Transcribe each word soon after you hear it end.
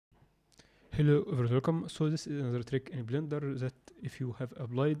Hello everyone, welcome. So this is another trick in Blender that if you have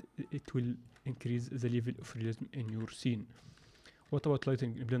applied, it will increase the level of realism in your scene. What about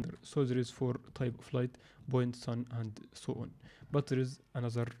lighting in Blender? So there is 4 type of light: point, sun, and so on. But there is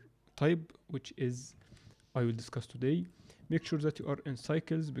another type which is I will discuss today. Make sure that you are in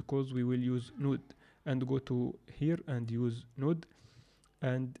cycles because we will use node, and go to here and use node.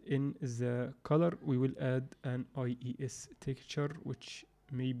 And in the color we will add an IES texture which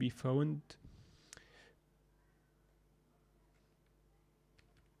may be found.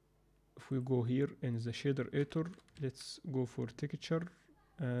 If we go here in the shader editor, let's go for texture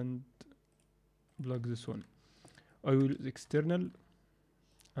and plug this one. I will use external,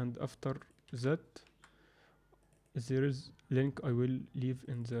 and after that there is link I will leave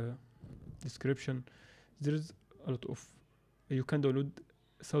in the description. There is a lot of, you can download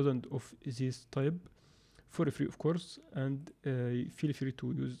thousands of these type for free of course, and feel free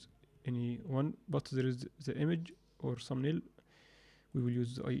to use any one, but there is the image or thumbnail. We will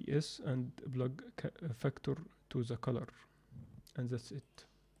use the IES and plug a factor to the color, and that's it.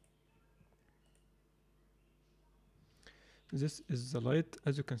 This is the light.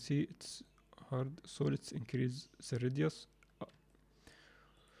 As you can see, it's hard, so let's increase the radius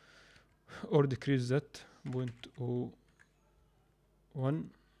or decrease that 0.01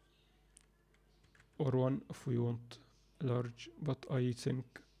 or 1 if we want large, but I think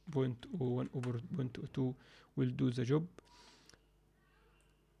 0.01 over 0.02 will do the job.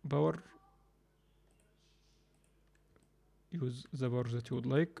 Power, use the power that you would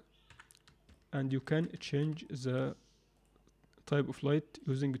like, and you can change the type of light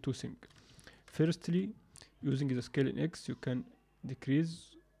using 2 things. Firstly, using the scale in X, you can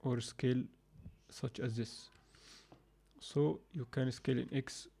decrease or scale such as this. So you can scale in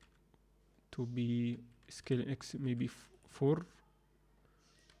X to be scale in X maybe 4,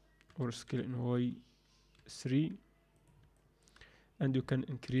 or scale in Y 3, and you can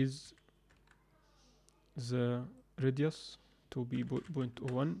increase the radius to be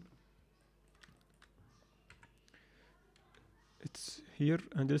 0.01. It's here,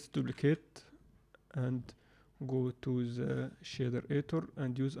 and let's duplicate and go to the shader editor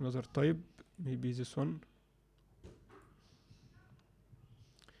and use another type, maybe this one.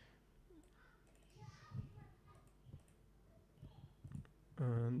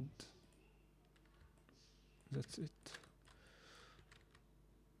 And that's it.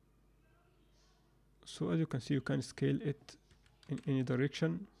 So as you can see, you can scale it in any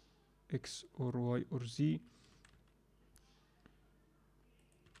direction, X or Y or Z.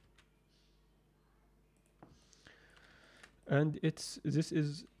 And this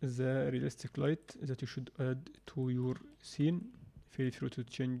is the realistic light that you should add to your scene. Feel free to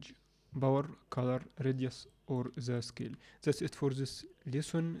change power, color, radius, or the scale. That's it for this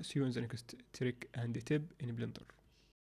lesson. See you in the next trick and tip in Blender.